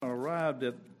arrived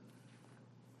at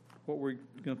what we're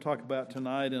going to talk about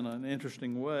tonight in an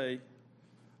interesting way.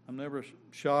 I'm never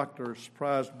shocked or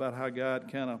surprised about how God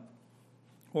kind of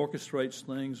orchestrates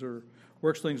things or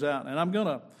works things out. And I'm going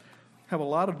to have a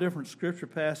lot of different scripture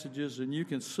passages, and you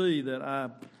can see that I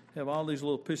have all these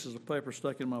little pieces of paper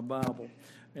stuck in my Bible.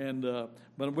 And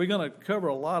but we're going to cover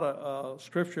a lot of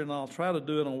scripture, and I'll try to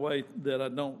do it in a way that I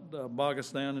don't bog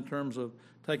us down in terms of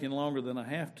taking longer than I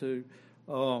have to.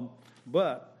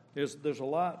 But there's a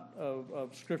lot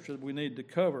of scripture that we need to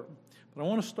cover. But I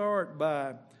want to start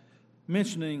by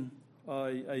mentioning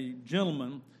a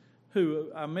gentleman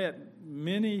who I met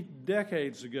many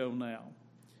decades ago now.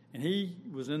 And he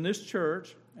was in this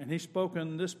church, and he spoke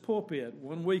in this pulpit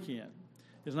one weekend.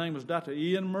 His name was Dr.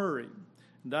 Ian Murray.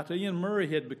 And Dr. Ian Murray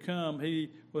he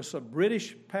was a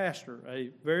British pastor, a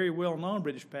very well-known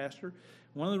British pastor.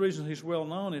 One of the reasons he's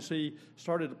well-known is he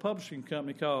started a publishing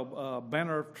company called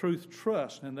Banner of Truth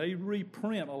Trust, and they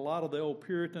reprint a lot of the old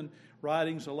Puritan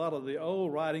writings, a lot of the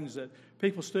old writings that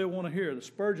people still want to hear, the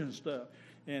Spurgeon stuff.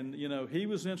 And, he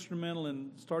was instrumental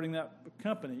in starting that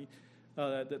company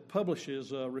that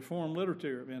publishes Reformed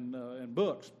literature and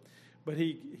books. But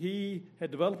he had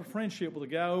developed a friendship with a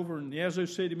guy over in Yazoo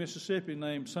City, Mississippi,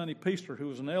 named Sonny Peaster, who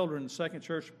was an elder in the Second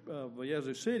Church of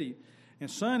Yazoo City.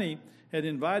 And Sonny had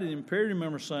invited him, Perry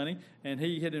remembers Sonny, and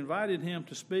he had invited him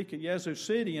to speak at Yazoo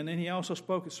City, and then he also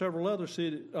spoke at several other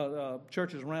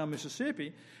churches around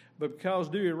Mississippi. But because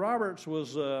Dewey Roberts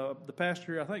was the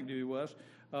pastor here, I think Dewey was,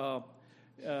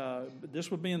 this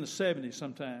would be in the 70s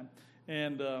sometime,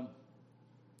 and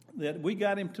that we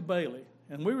got him to Bailey.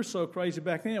 And we were so crazy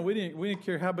back then, we didn't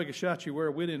care how big a shot you were,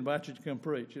 we'd invite you to come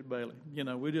preach at Bailey.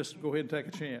 We'd just go ahead and take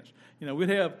a chance. We'd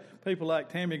have people like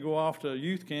Tammy go off to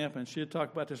youth camp, and she'd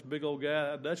talk about this big old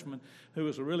guy, a Dutchman, who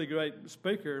was a really great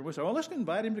speaker. And we'd say, well, let's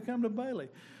invite him to come to Bailey,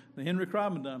 the Henry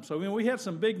Cromendum. So we had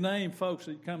some big-name folks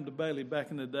that come to Bailey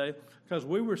back in the day because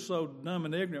we were so dumb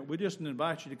and ignorant, we just didn't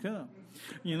invite you to come.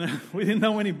 We didn't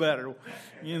know any better,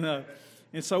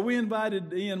 And so we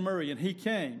invited Ian Murray, and he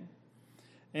came.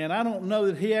 And I don't know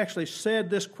that he actually said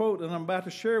this quote that I'm about to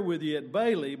share with you at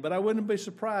Bailey, but I wouldn't be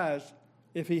surprised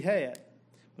if he had.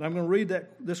 But I'm going to read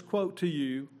this quote to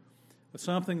you with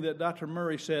something that Dr.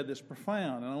 Murray said that's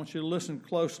profound, and I want you to listen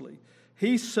closely.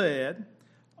 He said,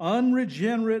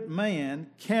 "Unregenerate man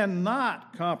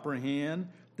cannot comprehend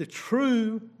the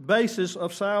true basis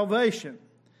of salvation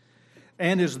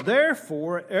and is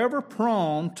therefore ever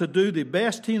prone to do the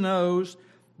best he knows,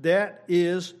 that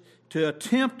is, to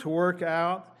attempt to work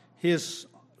out his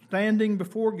standing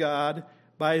before God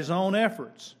by his own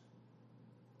efforts."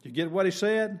 You get what he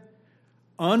said?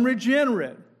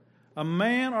 Unregenerate, a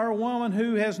man or a woman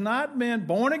who has not been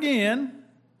born again,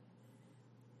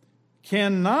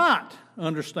 cannot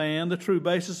understand the true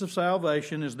basis of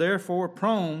salvation, is therefore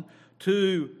prone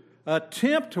to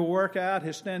attempt to work out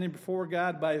his standing before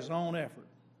God by his own effort.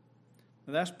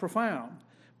 Now, that's profound.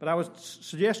 But I would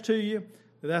suggest to you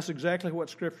that's exactly what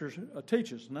Scripture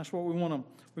teaches, and that's what we're going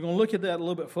to look at that a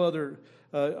little bit further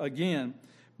again.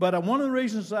 But one of the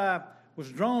reasons I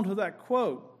was drawn to that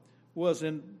quote was,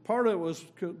 and part of it was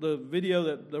the video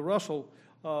that Russell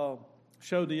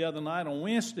showed the other night on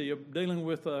Wednesday of dealing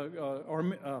with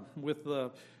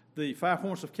the 5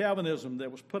 points of Calvinism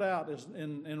that was put out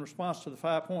in response to the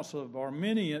 5 points of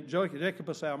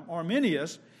Jacobus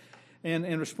Arminius, and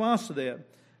in response to that.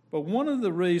 But one of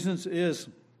the reasons is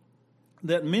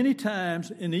that many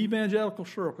times in evangelical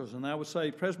circles, and I would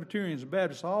say Presbyterians and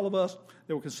Baptists, all of us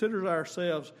that will consider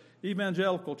ourselves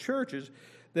evangelical churches,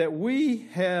 that we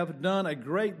have done a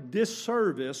great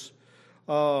disservice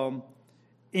in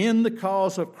the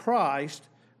cause of Christ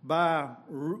by,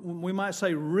 we might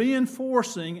say,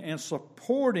 reinforcing and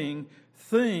supporting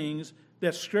things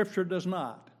that Scripture does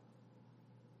not.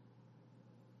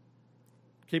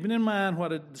 Keeping in mind what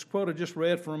this quote I just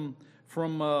read from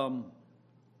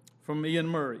Ian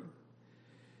Murray.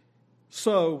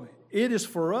 So it is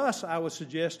for us, I would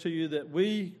suggest to you, that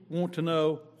we want to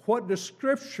know, what does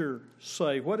Scripture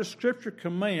say? What does Scripture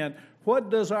command? What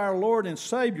does our Lord and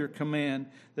Savior command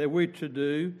that we're to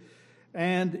do?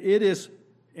 And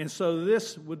so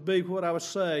this would be what I would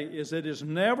say, is it is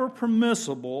never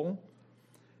permissible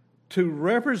to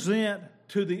represent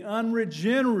to the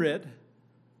unregenerate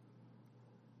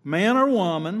man or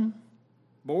woman,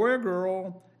 boy or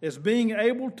girl, as being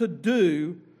able to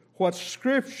do what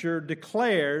Scripture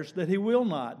declares that he will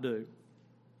not do.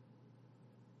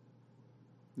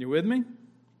 You with me?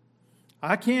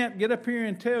 I can't get up here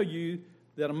and tell you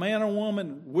that a man or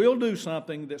woman will do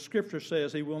something that Scripture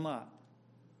says he will not.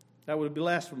 That would be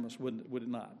blasphemous, would it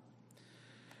not?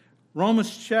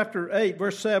 Romans chapter 8,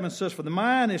 verse 7 says, "For the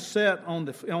mind is set on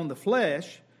the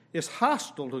flesh, is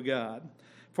hostile to God,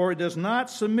 for it does not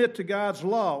submit to God's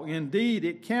law. Indeed,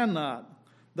 it cannot.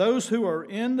 Those who are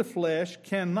in the flesh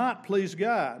cannot please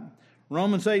God."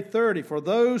 Romans 8:30, "For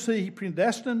those he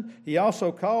predestined, he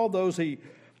also called. Those he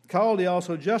called, he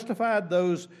also justified.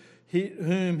 Those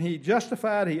whom he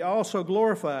justified, he also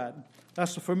glorified."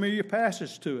 That's a familiar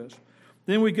passage to us.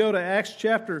 Then we go to Acts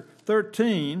chapter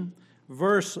 13,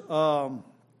 verse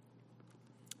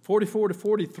 44 to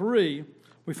 43.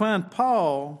 We find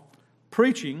Paul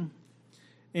preaching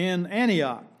in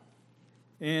Antioch,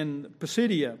 in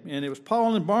Pisidia, and it was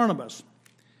Paul and Barnabas.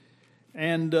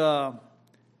 And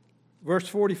verse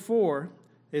 44,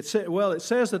 it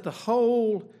says that the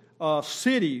whole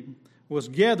city was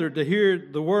gathered to hear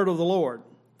the word of the Lord.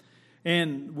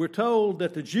 And we're told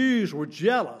that the Jews were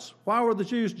jealous. Why were the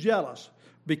Jews jealous?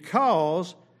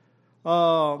 Because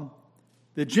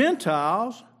the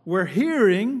Gentiles were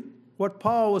hearing what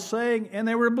Paul was saying, and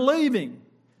they were believing.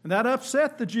 And that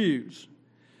upset the Jews.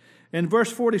 In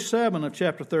verse 47 of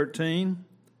chapter 13,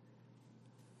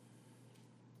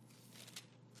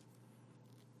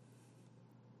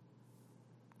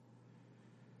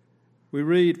 we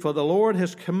read, "For the Lord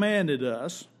has commanded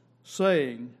us,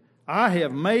 saying, I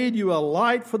have made you a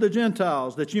light for the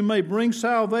Gentiles, that you may bring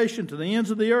salvation to the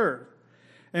ends of the earth.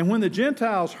 And when the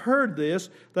Gentiles heard this,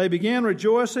 they began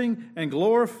rejoicing and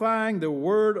glorifying the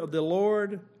word of the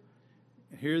Lord."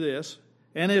 Hear this.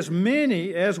 "And as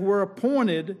many as were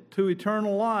appointed to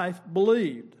eternal life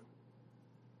believed."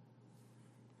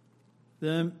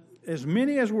 As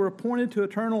many as were appointed to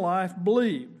eternal life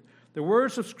believed. The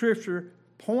words of Scripture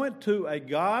point to a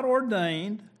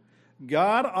God-ordained,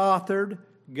 God-authored,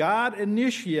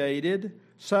 God-initiated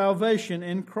salvation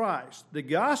in Christ. The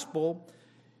gospel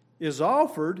is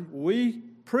offered, we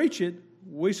preach it,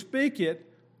 we speak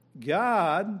it.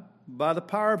 God, by the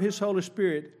power of His Holy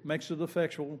Spirit, makes it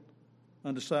effectual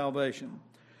unto salvation.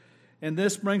 And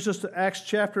this brings us to Acts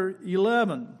chapter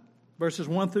 11, verses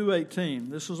 1 through 18.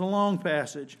 This is a long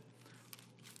passage.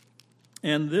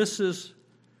 And this is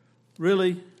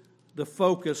really the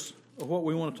focus of what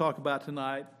we want to talk about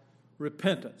tonight,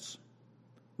 repentance.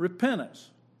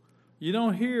 Repentance. You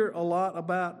don't hear a lot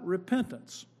about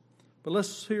repentance, but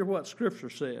let's hear what Scripture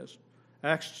says.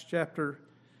 Acts chapter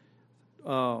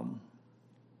 11,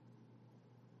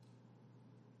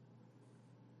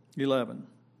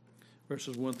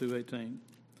 verses 1 through 18.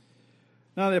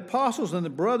 "Now the apostles and the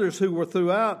brothers who were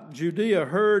throughout Judea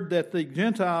heard that the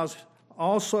Gentiles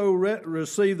also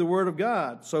received the word of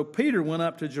God. So Peter went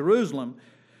up to Jerusalem.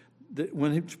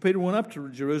 When Peter went up to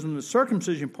Jerusalem, the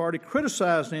circumcision party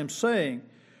criticized him, saying,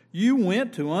 'You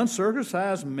went to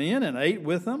uncircumcised men and ate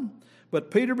with them?'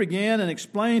 But Peter began and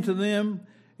explained to them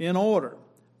in order.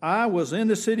 'I was in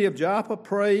the city of Joppa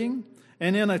praying,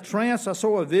 and in a trance I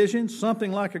saw a vision,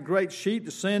 something like a great sheet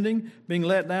descending, being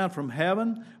let down from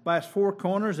heaven by its four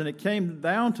corners, and it came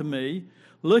down to me.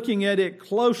 Looking at it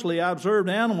closely, I observed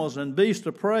animals and beasts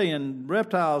of prey and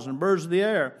reptiles and birds of the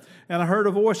air. And I heard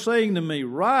a voice saying to me,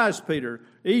 Rise, Peter,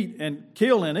 eat and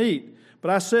kill and eat.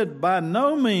 But I said, By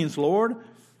no means, Lord,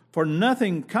 for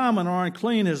nothing common or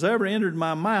unclean has ever entered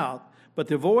my mouth. But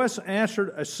the voice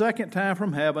answered a second time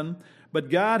from heaven, But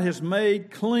God has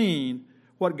made clean.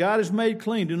 What God has made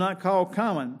clean, do not call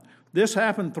common. This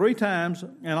happened 3 times,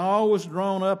 and all was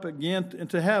drawn up again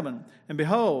into heaven. And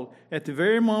behold, at the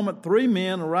very moment 3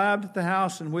 men arrived at the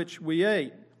house in which we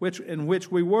ate, in which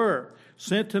we were,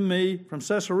 sent to me from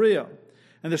Caesarea.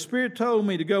 And the Spirit told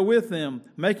me to go with them,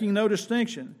 making no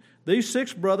distinction. These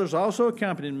 6 brothers also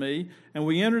accompanied me, and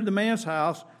we entered the man's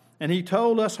house, and he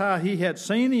told us how he had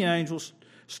seen the angels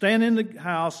stand in the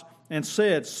house and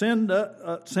said, Send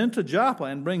to Joppa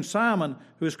and bring Simon,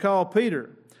 who is called Peter.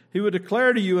 He will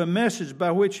declare to you a message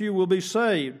by which you will be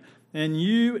saved, and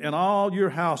you and all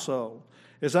your household.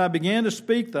 As I began to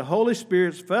speak, the Holy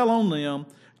Spirit fell on them,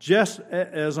 just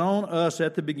as on us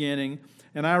at the beginning.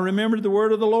 And I remembered the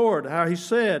word of the Lord, how he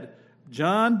said,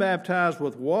 John baptized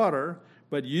with water,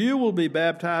 but you will be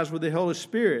baptized with the Holy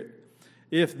Spirit.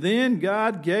 If then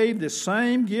God gave the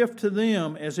same gift to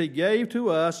them as he gave to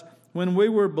us when we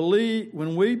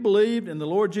believed in the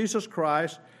Lord Jesus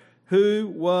Christ,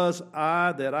 who was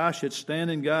I that I should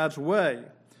stand in God's way?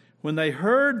 When they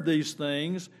heard these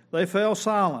things, they fell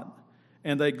silent,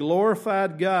 and they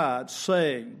glorified God,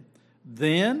 saying,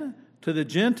 Then to the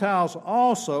Gentiles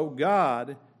also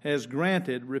God has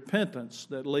granted repentance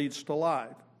that leads to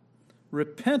life.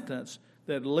 Repentance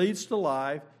that leads to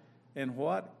life, and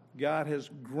what? God has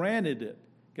granted it.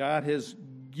 God has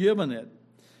given it.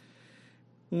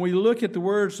 When we look at the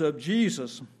words of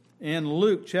Jesus in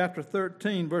Luke chapter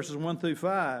 13, verses 1 through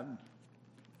 5.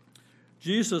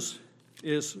 Jesus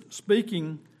is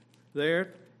speaking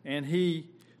there, and he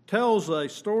tells a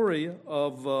story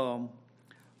of,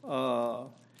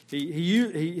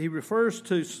 he refers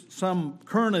to some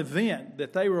current event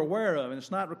that they were aware of, and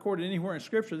it's not recorded anywhere in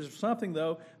Scripture. This is something,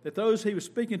 though, that those he was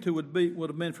speaking to would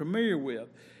have been familiar with.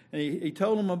 And he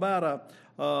told them about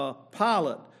a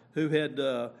Pilate who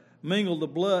had mingled the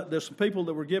blood. There's some people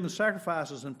that were given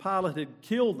sacrifices, and Pilate had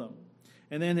killed them.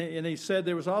 And then he said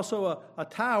there was also a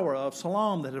tower of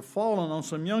Siloam that had fallen on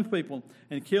some young people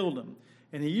and killed them.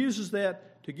 And he uses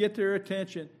that to get their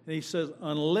attention. And he says,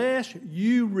 unless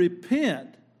you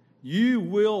repent, you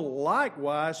will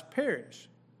likewise perish.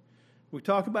 We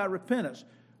talk about repentance.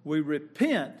 We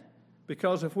repent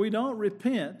because if we don't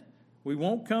repent, we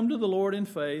won't come to the Lord in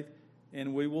faith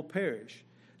and we will perish.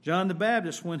 John the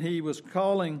Baptist, when he was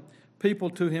calling people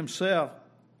to himself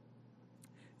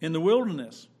in the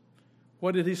wilderness,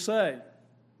 what did he say?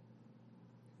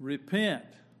 Repent,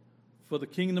 for the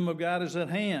kingdom of God is at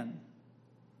hand.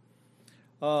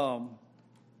 So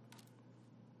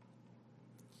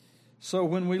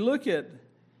when we look at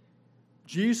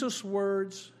Jesus'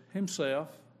 words himself,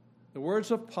 the words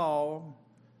of Paul,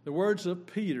 the words of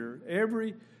Peter,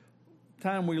 every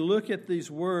time we look at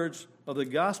these words of the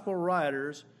gospel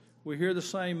writers, we hear the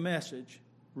same message.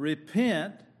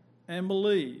 Repent and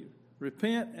believe.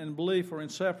 Repent and belief are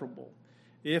inseparable.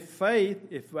 If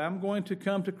I'm going to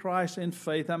come to Christ in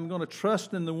faith, I'm going to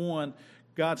trust in the one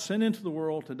God sent into the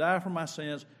world to die for my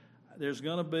sins, there's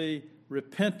going to be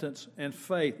repentance and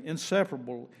faith,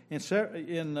 inseparable,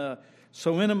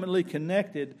 so intimately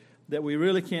connected that we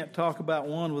really can't talk about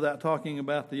one without talking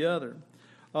about the other.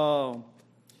 John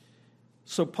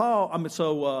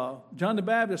the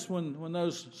Baptist, when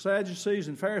those Sadducees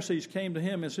and Pharisees came to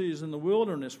him as he was in the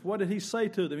wilderness, what did he say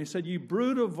to them? He said, "You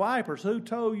brood of vipers, who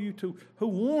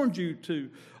warned you to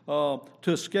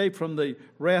escape from the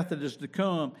wrath that is to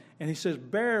come?" And he says,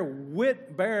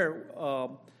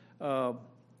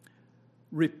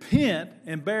 repent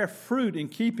and bear fruit in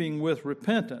keeping with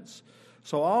repentance.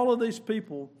 So all of these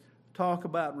people talk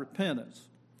about repentance.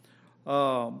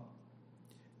 And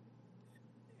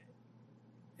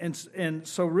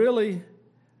so really,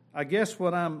 I guess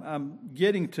what I'm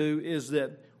getting to is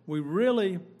that we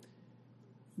really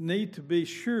need to be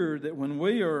sure that when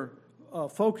we are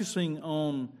focusing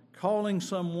on calling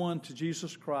someone to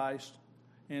Jesus Christ,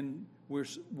 and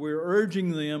we're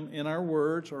urging them in our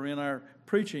words or in our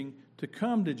preaching to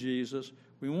come to Jesus,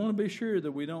 we want to be sure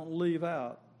that we don't leave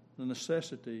out the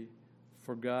necessity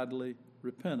for godly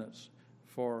repentance.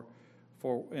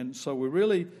 And so we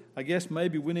really, I guess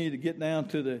maybe we need to get down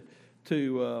to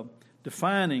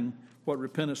defining what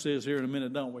repentance is here in a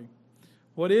minute, don't we?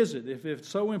 What is it? If it's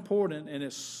so important and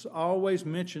it's always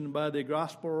mentioned by the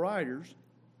gospel writers.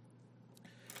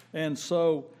 And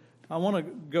so I want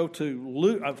to go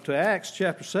to Acts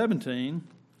chapter 17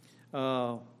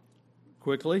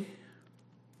 quickly.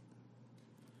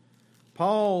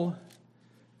 Paul,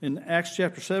 in Acts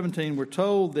chapter 17, we're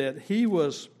told that he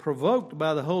was provoked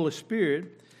by the Holy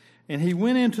Spirit, and he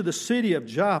went into the city of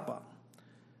Joppa.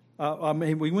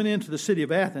 We went into the city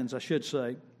of Athens, I should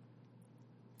say.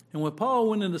 And when Paul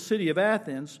went into the city of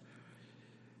Athens,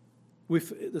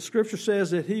 the Scripture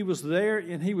says that he was there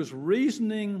and he was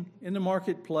reasoning in the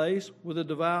marketplace with the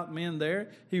devout men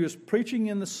there. He was preaching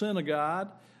in the synagogue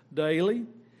daily,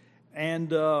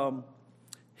 and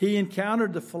he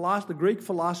encountered the Greek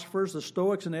philosophers, the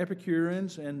Stoics and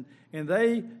Epicureans, and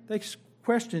they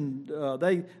questioned.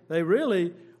 They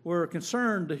really were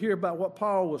concerned to hear about what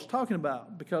Paul was talking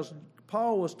about, because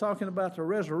Paul was talking about the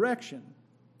resurrection.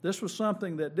 This was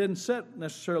something that didn't sit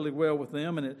necessarily well with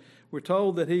them, and we're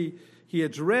told that he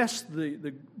addressed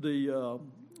the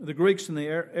Greeks and the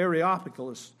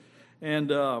Areopagus, and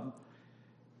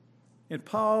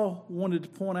Paul wanted to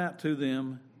point out to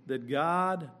them that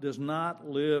God does not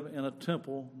live in a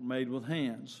temple made with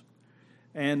hands.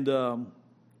 And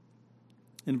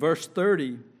in verse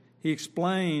 30, he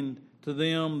explained to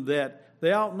them that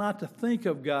they ought not to think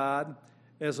of God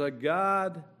as a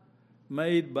God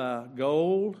made by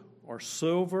gold or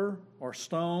silver or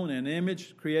stone, an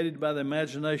image created by the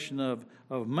imagination of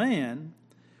man.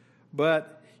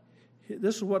 But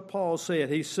this is what Paul said.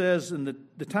 He says, in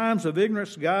the times of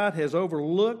ignorance God has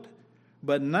overlooked,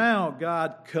 but now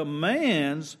God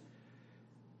commands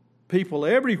people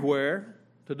everywhere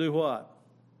to do what?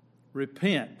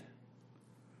 Repent.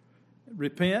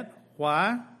 Repent.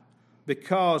 Why?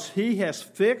 Because he has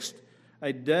fixed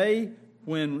a day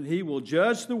when he will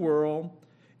judge the world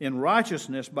in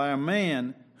righteousness by a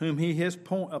man whom he has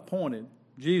appointed,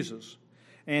 Jesus.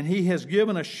 And he has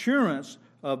given assurance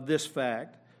of this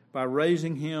fact by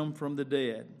raising him from the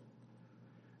dead.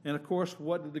 And of course,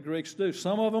 what did the Greeks do?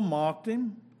 Some of them mocked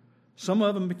him. Some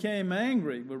of them became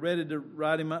angry, were ready to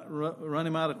run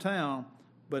him out of town.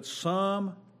 But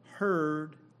some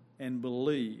heard and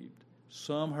believed.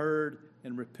 Some heard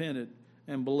and repented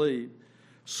and believed.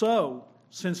 So,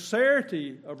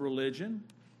 sincerity of religion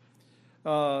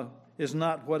is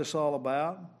not what it's all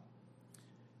about.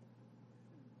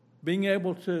 Being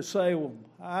able to say, well,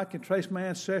 I can trace my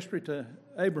ancestry to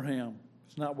Abraham.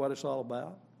 It's not what it's all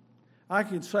about. I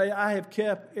can say I have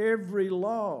kept every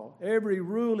law, every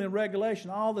rule and regulation,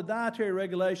 all the dietary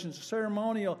regulations, the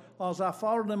ceremonial laws. I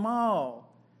followed them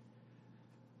all.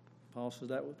 Paul says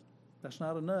that's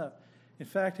not enough. In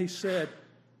fact, he said,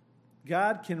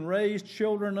 God can raise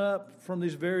children up from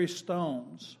these very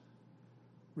stones.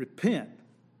 Repent.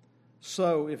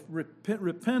 So if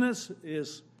repentance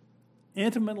is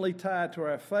intimately tied to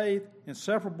our faith,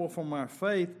 inseparable from our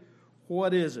faith,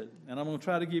 what is it? And I'm going to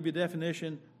try to give you a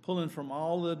definition pulling from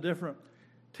all the different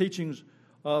teachings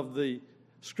of the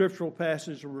scriptural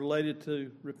passages related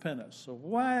to repentance. So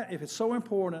why, if it's so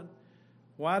important,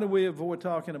 why do we avoid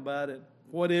talking about it?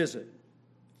 What is it?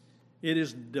 It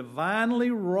is divinely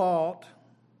wrought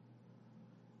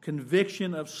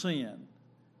conviction of sin.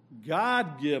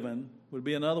 God-given would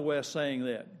be another way of saying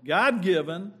that.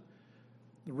 God-given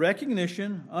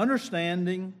recognition,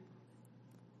 understanding,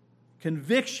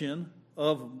 conviction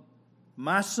of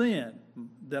my sin,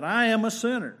 that I am a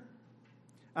sinner.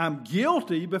 I'm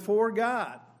guilty before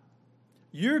God.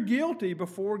 You're guilty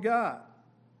before God.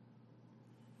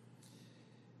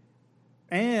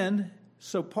 And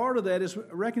so part of that is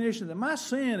recognition that my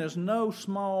sin is no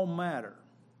small matter.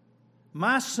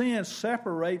 My sin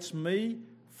separates me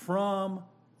from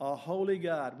a holy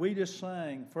God. We just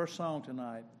sang, first song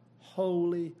tonight,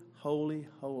 Holy, Holy,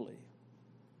 Holy.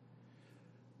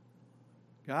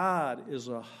 God is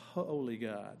a holy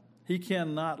God. He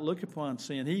cannot look upon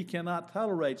sin. He cannot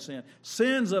tolerate sin.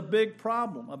 Sin's a big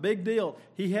problem, a big deal.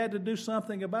 He had to do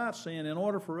something about sin in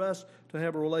order for us to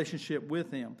have a relationship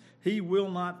with Him. He will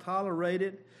not tolerate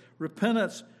it.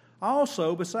 Repentance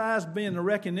also, besides being the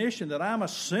recognition that I'm a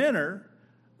sinner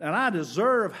and I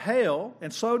deserve hell,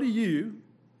 and so do you,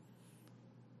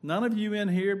 none of you in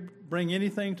here bring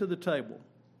anything to the table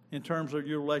in terms of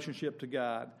your relationship to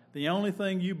God. The only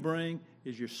thing you bring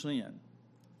is your sin,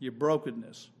 your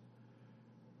brokenness.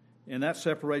 And that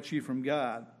separates you from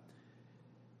God.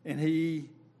 And He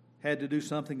had to do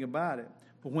something about it.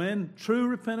 But when true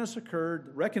repentance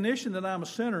occurred, recognition that I'm a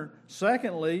sinner,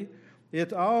 secondly,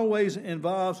 it always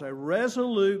involves a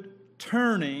resolute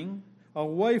turning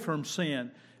away from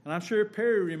sin. And I'm sure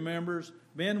Perry remembers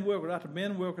Dr.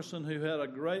 Ben Wilkerson, who had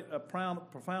a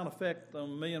profound effect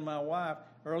on me and my wife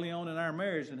early on in our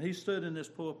marriage. And he stood in this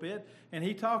pulpit and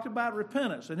he talked about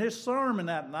repentance. And his sermon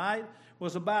that night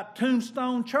was about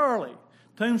Tombstone Charlie.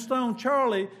 Tombstone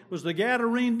Charlie was the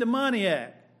Gadarene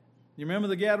demoniac. You remember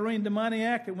the Gadarene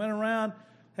demoniac that went around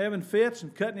having fits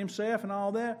and cutting himself and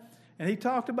all that? And he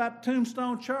talked about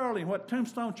Tombstone Charlie. And what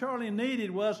Tombstone Charlie needed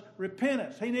was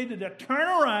repentance. He needed to turn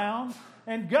around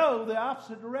and go the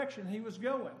opposite direction he was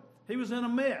going. He was in a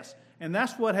mess. And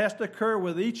that's what has to occur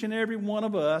with each and every one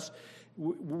of us.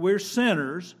 We're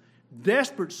sinners,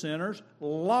 desperate sinners,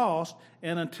 lost,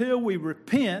 and until we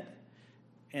repent,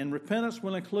 and repentance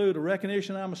will include a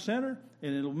recognition I'm a sinner,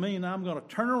 and it'll mean I'm going to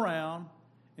turn around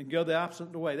and go the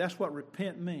opposite way. That's what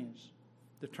repent means,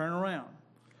 to turn around.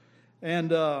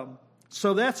 And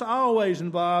so that's always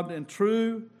involved in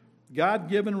true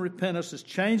God-given repentance, is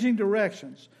changing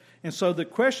directions. And so the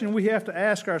question we have to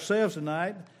ask ourselves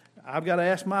tonight, I've got to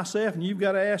ask myself and you've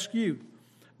got to ask you,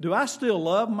 do I still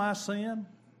love my sin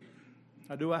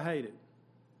or do I hate it?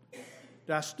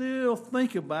 Do I still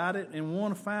think about it and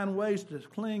want to find ways to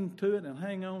cling to it and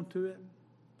hang on to it?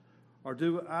 Or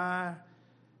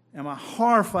am I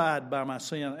horrified by my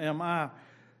sin? Am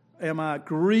I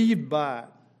grieved by it?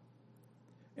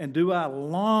 And do I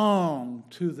long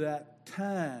to that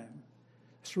time?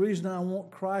 That's the reason I want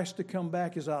Christ to come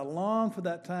back, is I long for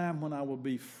that time when I will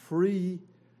be free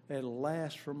at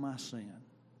last from my sin.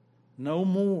 No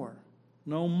more.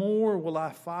 No more will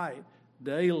I fight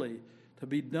daily to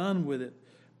be done with it,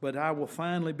 but I will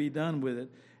finally be done with it.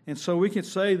 And so we can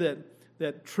say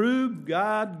that true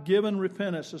God-given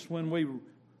repentance is when we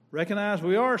recognize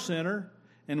we are a sinner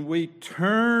and we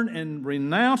turn and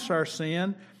renounce our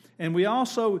sin. And we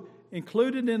also,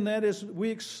 included in that, is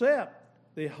we accept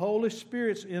the Holy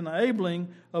Spirit's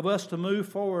enabling of us to move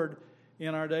forward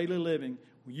in our daily living.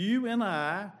 You and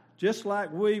I, just like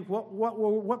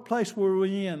what place were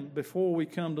we in before we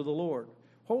come to the Lord?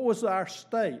 What was our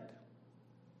state?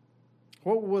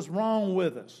 What was wrong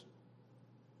with us?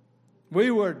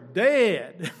 We were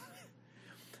dead.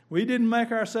 We didn't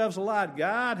make ourselves alive.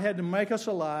 God had to make us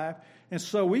alive. And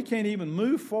so we can't even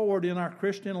move forward in our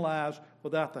Christian lives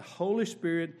without the Holy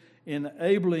Spirit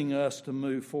enabling us to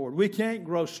move forward. We can't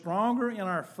grow stronger in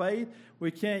our faith.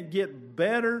 We can't get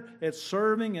better at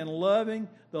serving and loving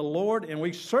the Lord. And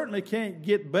we certainly can't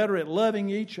get better at loving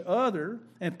each other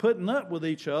and putting up with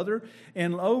each other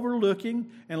and overlooking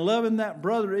and loving that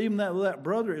brother, even though that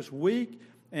brother is weak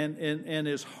and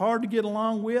is hard to get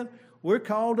along with. We're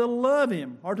called to love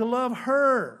him or to love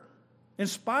her in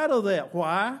spite of that.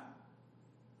 Why?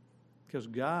 Because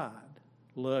God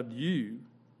loved you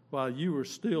while you were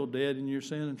still dead in your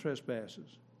sin and trespasses.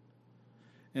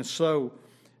 And so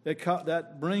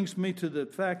that brings me to the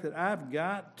fact that I've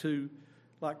got to,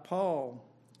 like Paul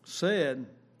said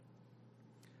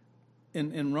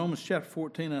in Romans chapter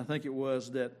 14, I think it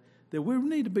was, that we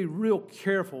need to be real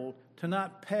careful to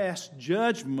not pass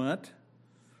judgment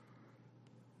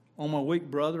on my weak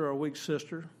brother or weak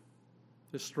sister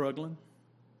that's struggling.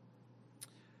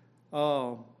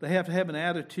 They have to have an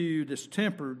attitude that's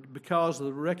tempered because of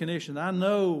the recognition. I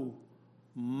know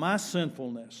my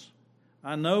sinfulness.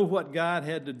 I know what God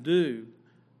had to do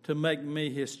to make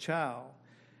me his child.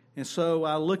 And so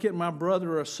I look at my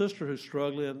brother or sister who's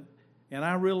struggling, and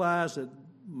I realize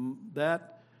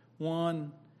that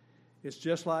one is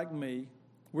just like me.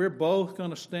 We're both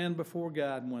going to stand before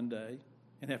God one day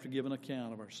and have to give an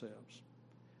account of ourselves.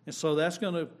 And so that's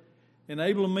going to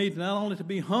enable me to not only to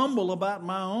be humble about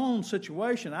my own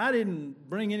situation. I didn't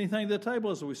bring anything to the table,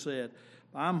 as we said.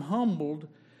 I'm humbled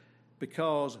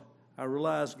because I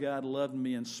realize God loved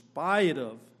me in spite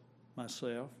of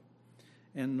myself.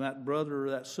 And that brother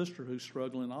or that sister who's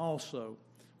struggling also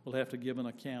will have to give an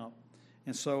account.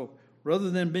 And so rather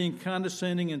than being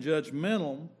condescending and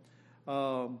judgmental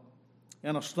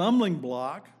and a stumbling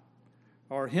block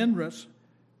or hindrance,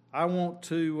 I want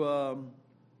to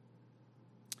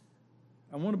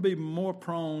be more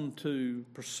prone to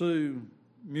pursue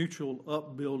mutual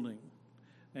upbuilding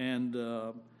and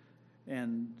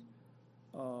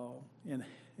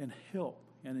help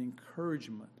and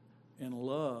encouragement and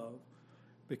love,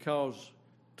 because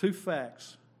two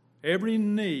facts: every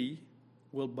knee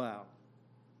will bow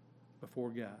before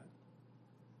God.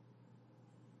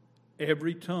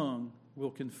 Every tongue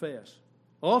will confess.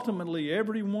 Ultimately,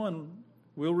 everyone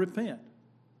will repent.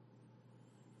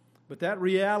 But that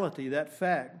reality, that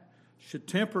fact, should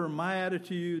temper my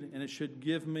attitude, and it should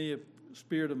give me a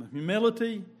spirit of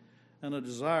humility and a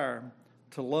desire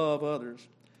to love others.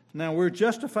 Now, we're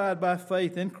justified by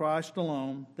faith in Christ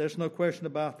alone. There's no question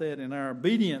about that. And our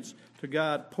obedience to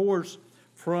God pours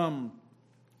from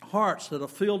hearts that are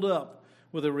filled up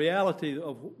with the reality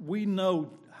of we know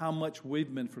how much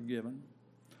we've been forgiven.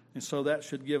 And so that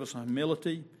should give us a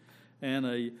humility and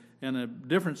a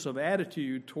difference of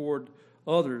attitude toward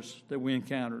others that we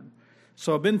encountered.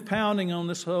 So I've been pounding on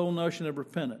this whole notion of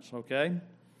repentance, okay?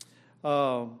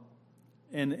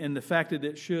 And the fact that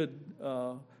it should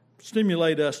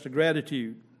stimulate us to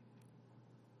gratitude.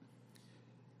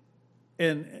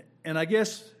 And I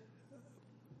guess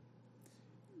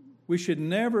we should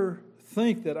never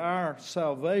think that our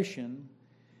salvation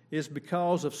is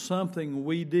because of something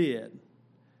we did.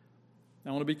 I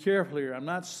want to be careful here. I'm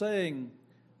not saying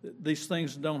that these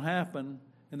things don't happen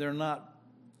and they're not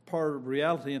part of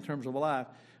reality in terms of life.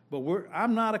 But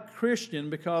I'm not a Christian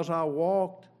because I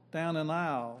walked down an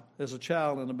aisle as a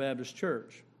child in a Baptist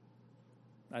church.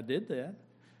 I did that.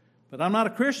 But I'm not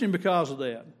a Christian because of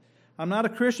that. I'm not a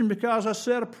Christian because I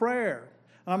said a prayer.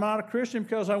 I'm not a Christian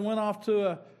because I went off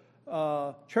to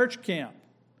a church camp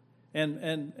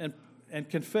and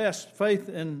confessed faith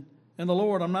in the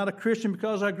Lord. I'm not a Christian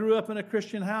because I grew up in a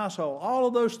Christian household. All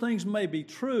of those things may be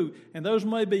true, and those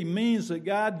may be means that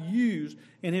God used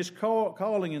in His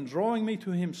calling and drawing me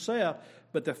to Himself.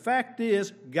 But the fact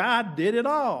is, God did it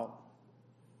all.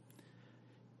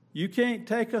 You can't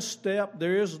take a step.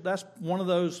 That's one of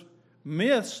those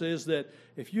myths, is that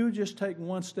if you just take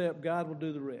one step, God will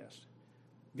do the rest.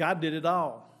 God did it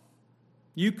all.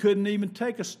 You couldn't even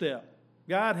take a step.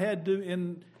 God had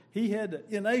to, He had to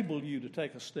enable you to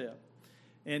take a step.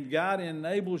 And God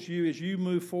enables you as you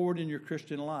move forward in your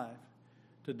Christian life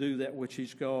to do that which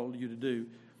He's called you to do.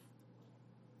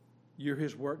 You're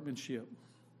His workmanship.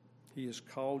 He has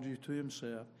called you to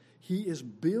Himself. He is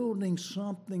building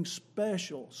something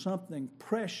special, something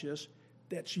precious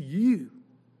that's you.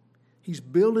 He's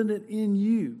building it in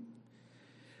you.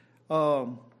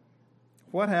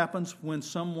 What happens when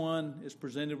someone is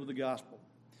presented with the gospel?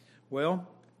 Well,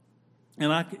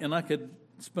 and I could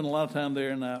spend a lot of time there,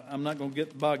 and I'm not going to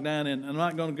get bogged down in. I'm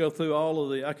not going to go through all of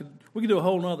the. We could do a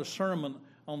whole other sermon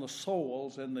on the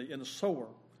soils and the sower,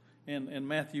 in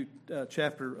Matthew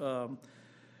chapter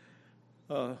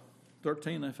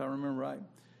 13, if I remember right.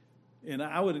 And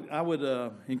I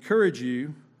would encourage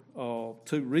you to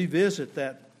revisit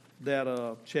that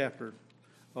chapter.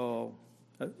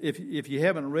 If you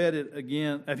haven't read it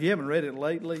again, if you haven't read it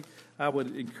lately, I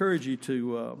would encourage you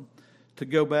to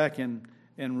go back and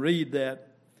read that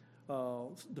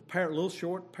little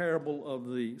short parable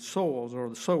of the soils or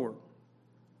the sower.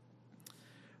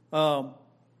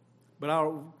 But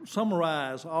I'll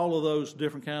summarize all of those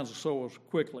different kinds of soils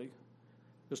quickly.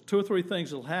 There's 2 or 3 things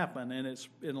that will happen, and it's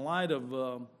in light of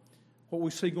what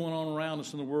we see going on around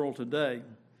us in the world today.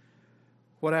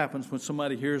 What happens when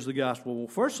somebody hears the gospel? Well,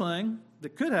 first thing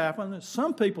that could happen is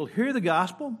some people hear the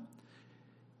gospel,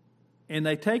 and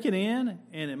they take it in,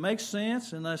 and it makes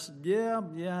sense, and they say,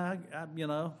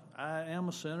 I am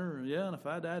a sinner, and if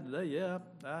I died today,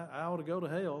 I ought to go to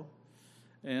hell.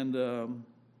 And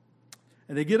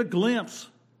they get a glimpse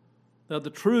of the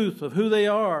truth of who they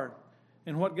are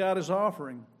and what God is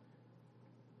offering.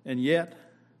 And yet,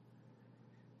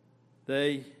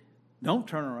 they don't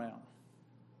turn around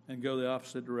and go the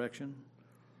opposite direction.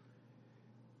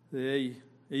 They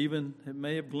even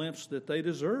may have glimpsed that they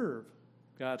deserve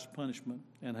God's punishment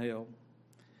and hell.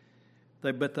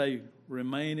 But they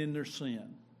remain in their sin.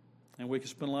 And we could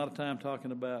spend a lot of time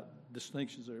talking about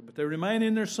distinctions there. But they remain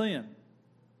in their sin.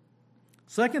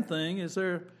 Second thing is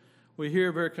we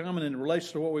hear very common, and it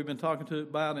relates to what we've been talking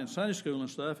about in Sunday school and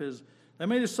stuff, is they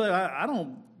may just say, I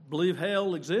don't believe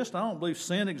hell exists. I don't believe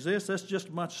sin exists. That's just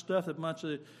a bunch of stuff that a bunch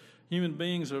of human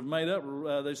beings have made up.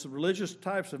 These religious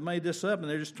types have made this up, and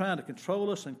they're just trying to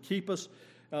control us and keep us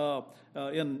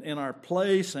in our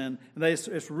place. And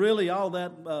it's really all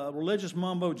that religious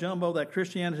mumbo-jumbo, that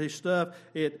Christianity stuff.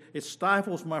 It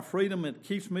stifles my freedom. It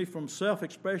keeps me from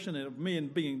self-expression and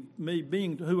me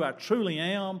being who I truly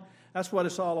am. That's what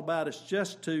it's all about. It's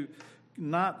just to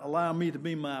not allow me to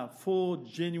be my full,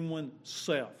 genuine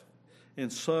self.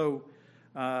 And so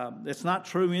it's not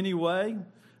true anyway.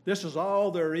 This is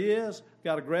all there is.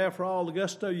 Got to grab for all the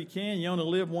gusto you can. You only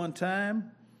live one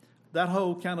time. That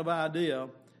whole kind of idea.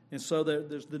 And so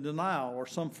there's the denial or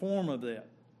some form of that.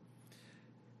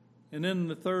 And then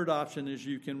the third option is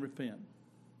you can repent.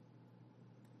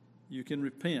 You can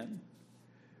repent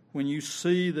when you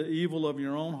see the evil of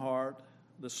your own heart,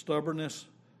 the stubbornness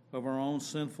of our own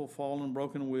sinful, fallen,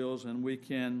 broken wills, and we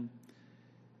can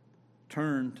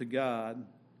turn to God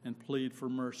and plead for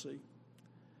mercy.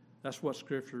 That's what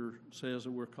Scripture says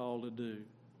that we're called to do.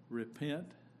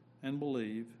 Repent and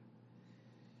believe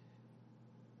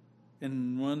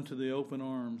and run to the open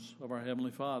arms of our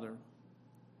Heavenly Father.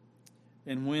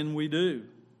 And when we do,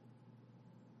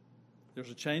 there's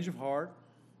a change of heart,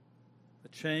 a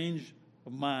change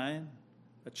of mind,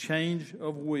 a change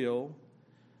of will,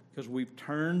 because we've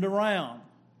turned around.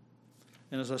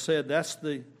 And as I said, that's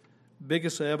the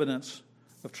biggest evidence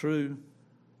of true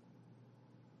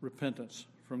repentance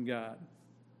from God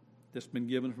that's been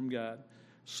given from God.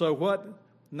 So what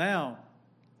now?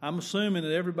 I'm assuming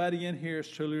that everybody in here is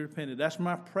truly repented. That's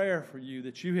my prayer for you,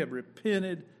 that you have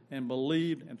repented and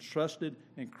believed and trusted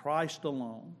in Christ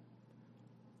alone.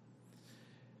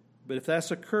 But if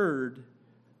that's occurred,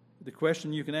 the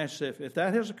question you can ask yourself, if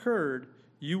that has occurred,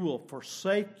 you will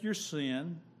forsake your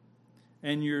sin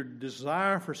and your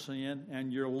desire for sin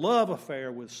and your love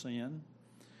affair with sin.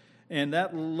 And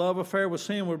that love affair with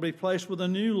sin will be placed with a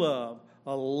new love,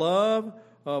 a love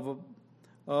of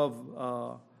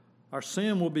our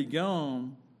sin will be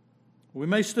gone. We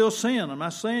may still sin. I'm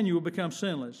not saying you will become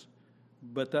sinless,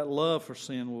 but that love for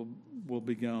sin will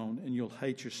be gone, and you'll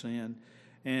hate your sin,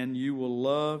 and you will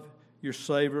love your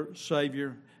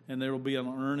Savior, and there will be an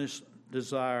earnest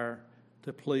desire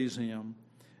to please Him,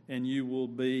 and you will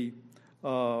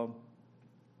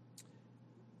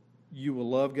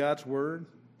love God's Word,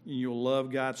 and you'll love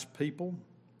God's people,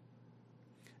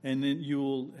 and then you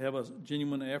will have a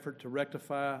genuine effort to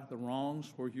rectify the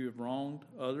wrongs where you have wronged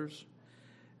others.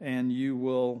 And you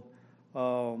will,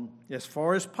 as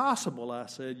far as possible, I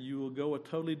said, you will go a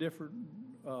totally different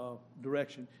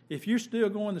direction. If you're still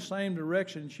going the same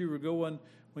direction you were going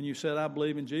when you said, I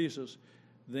believe in Jesus,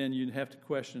 then you'd have to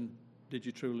question, did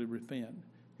you truly repent?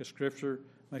 Because Scripture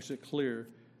makes it clear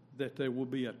that there will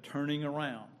be a turning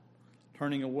around,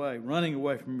 turning away, running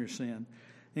away from your sin.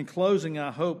 In closing,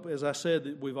 I hope, as I said,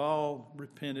 that we've all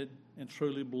repented and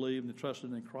truly believed and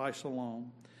trusted in Christ alone.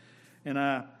 And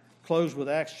I close with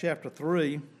Acts chapter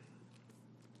 3,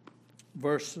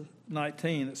 verse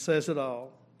 19. It says it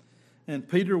all. And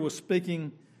Peter was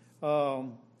speaking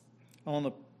on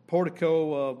the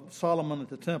portico of Solomon at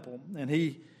the temple, and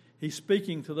he's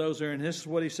speaking to those there, and this is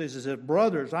what he says. He says,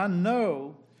 "Brothers, I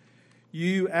know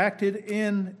you acted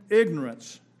in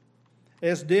ignorance,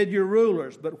 as did your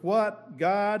rulers, but what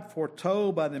God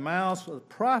foretold by the mouths of the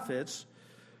prophets,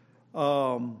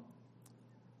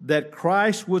 that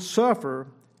Christ would suffer,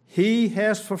 he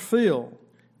has fulfilled.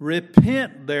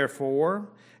 Repent, therefore,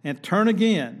 and turn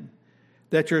again,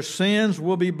 that your sins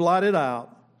will be blotted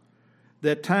out,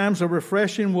 that times of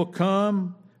refreshing will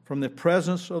come from the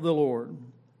presence of the Lord."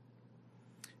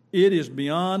 It is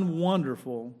beyond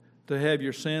wonderful to have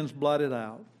your sins blotted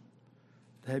out,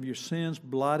 to have your sins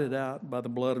blotted out by the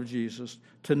blood of Jesus,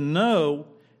 to know,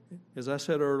 as I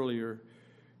said earlier,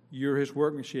 you're his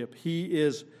workmanship. He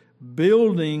is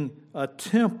building a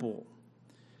temple.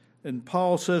 And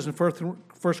Paul says in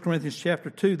 1 Corinthians chapter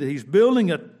 2 that he's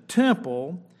building a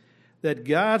temple that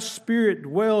God's Spirit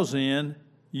dwells in,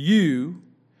 you,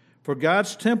 for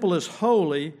God's temple is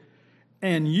holy,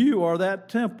 and you are that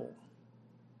temple.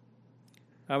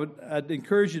 I'd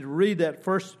encourage you to read that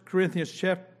 1 Corinthians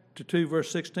chapter 2, verse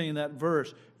 16, that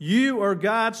verse. You are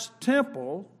God's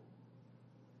temple.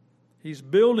 He's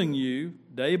building you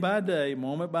day by day,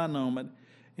 moment by moment,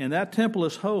 and that temple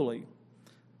is holy,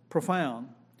 profound.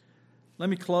 Let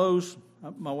me close.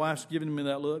 My wife's giving me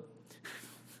that look.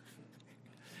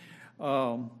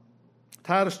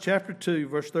 Titus chapter 2,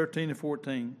 verse 13 and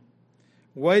 14.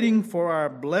 "Waiting for our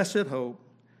blessed hope,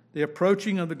 the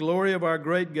approaching of the glory of our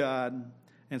great God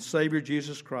and Savior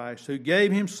Jesus Christ, who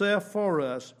gave himself for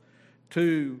us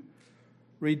to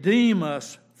redeem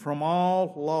us from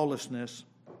all lawlessness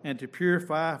and to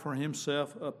purify for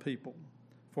himself a people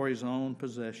for his own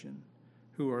possession,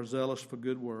 who are zealous for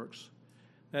good works."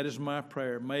 That is my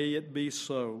prayer. May it be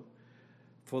so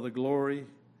for the glory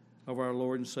of our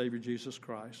Lord and Savior Jesus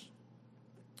Christ.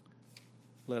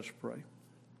 Let's pray.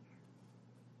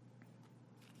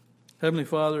 Heavenly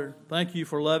Father, thank you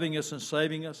for loving us and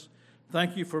saving us.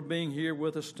 Thank you for being here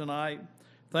with us tonight.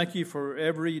 Thank you for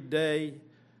every day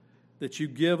that you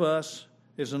give us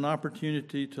as an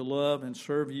opportunity to love and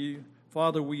serve you.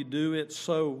 Father, we do it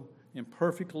so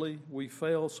imperfectly. We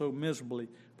fail so miserably.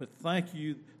 But thank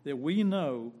you that we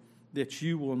know that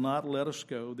you will not let us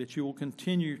go, that you will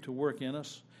continue to work in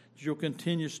us, that you'll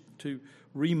continue to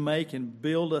remake and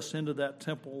build us into that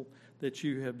temple that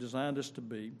you have designed us to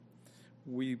be.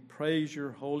 We praise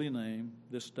your holy name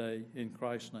this day in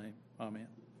Christ's name. Amen.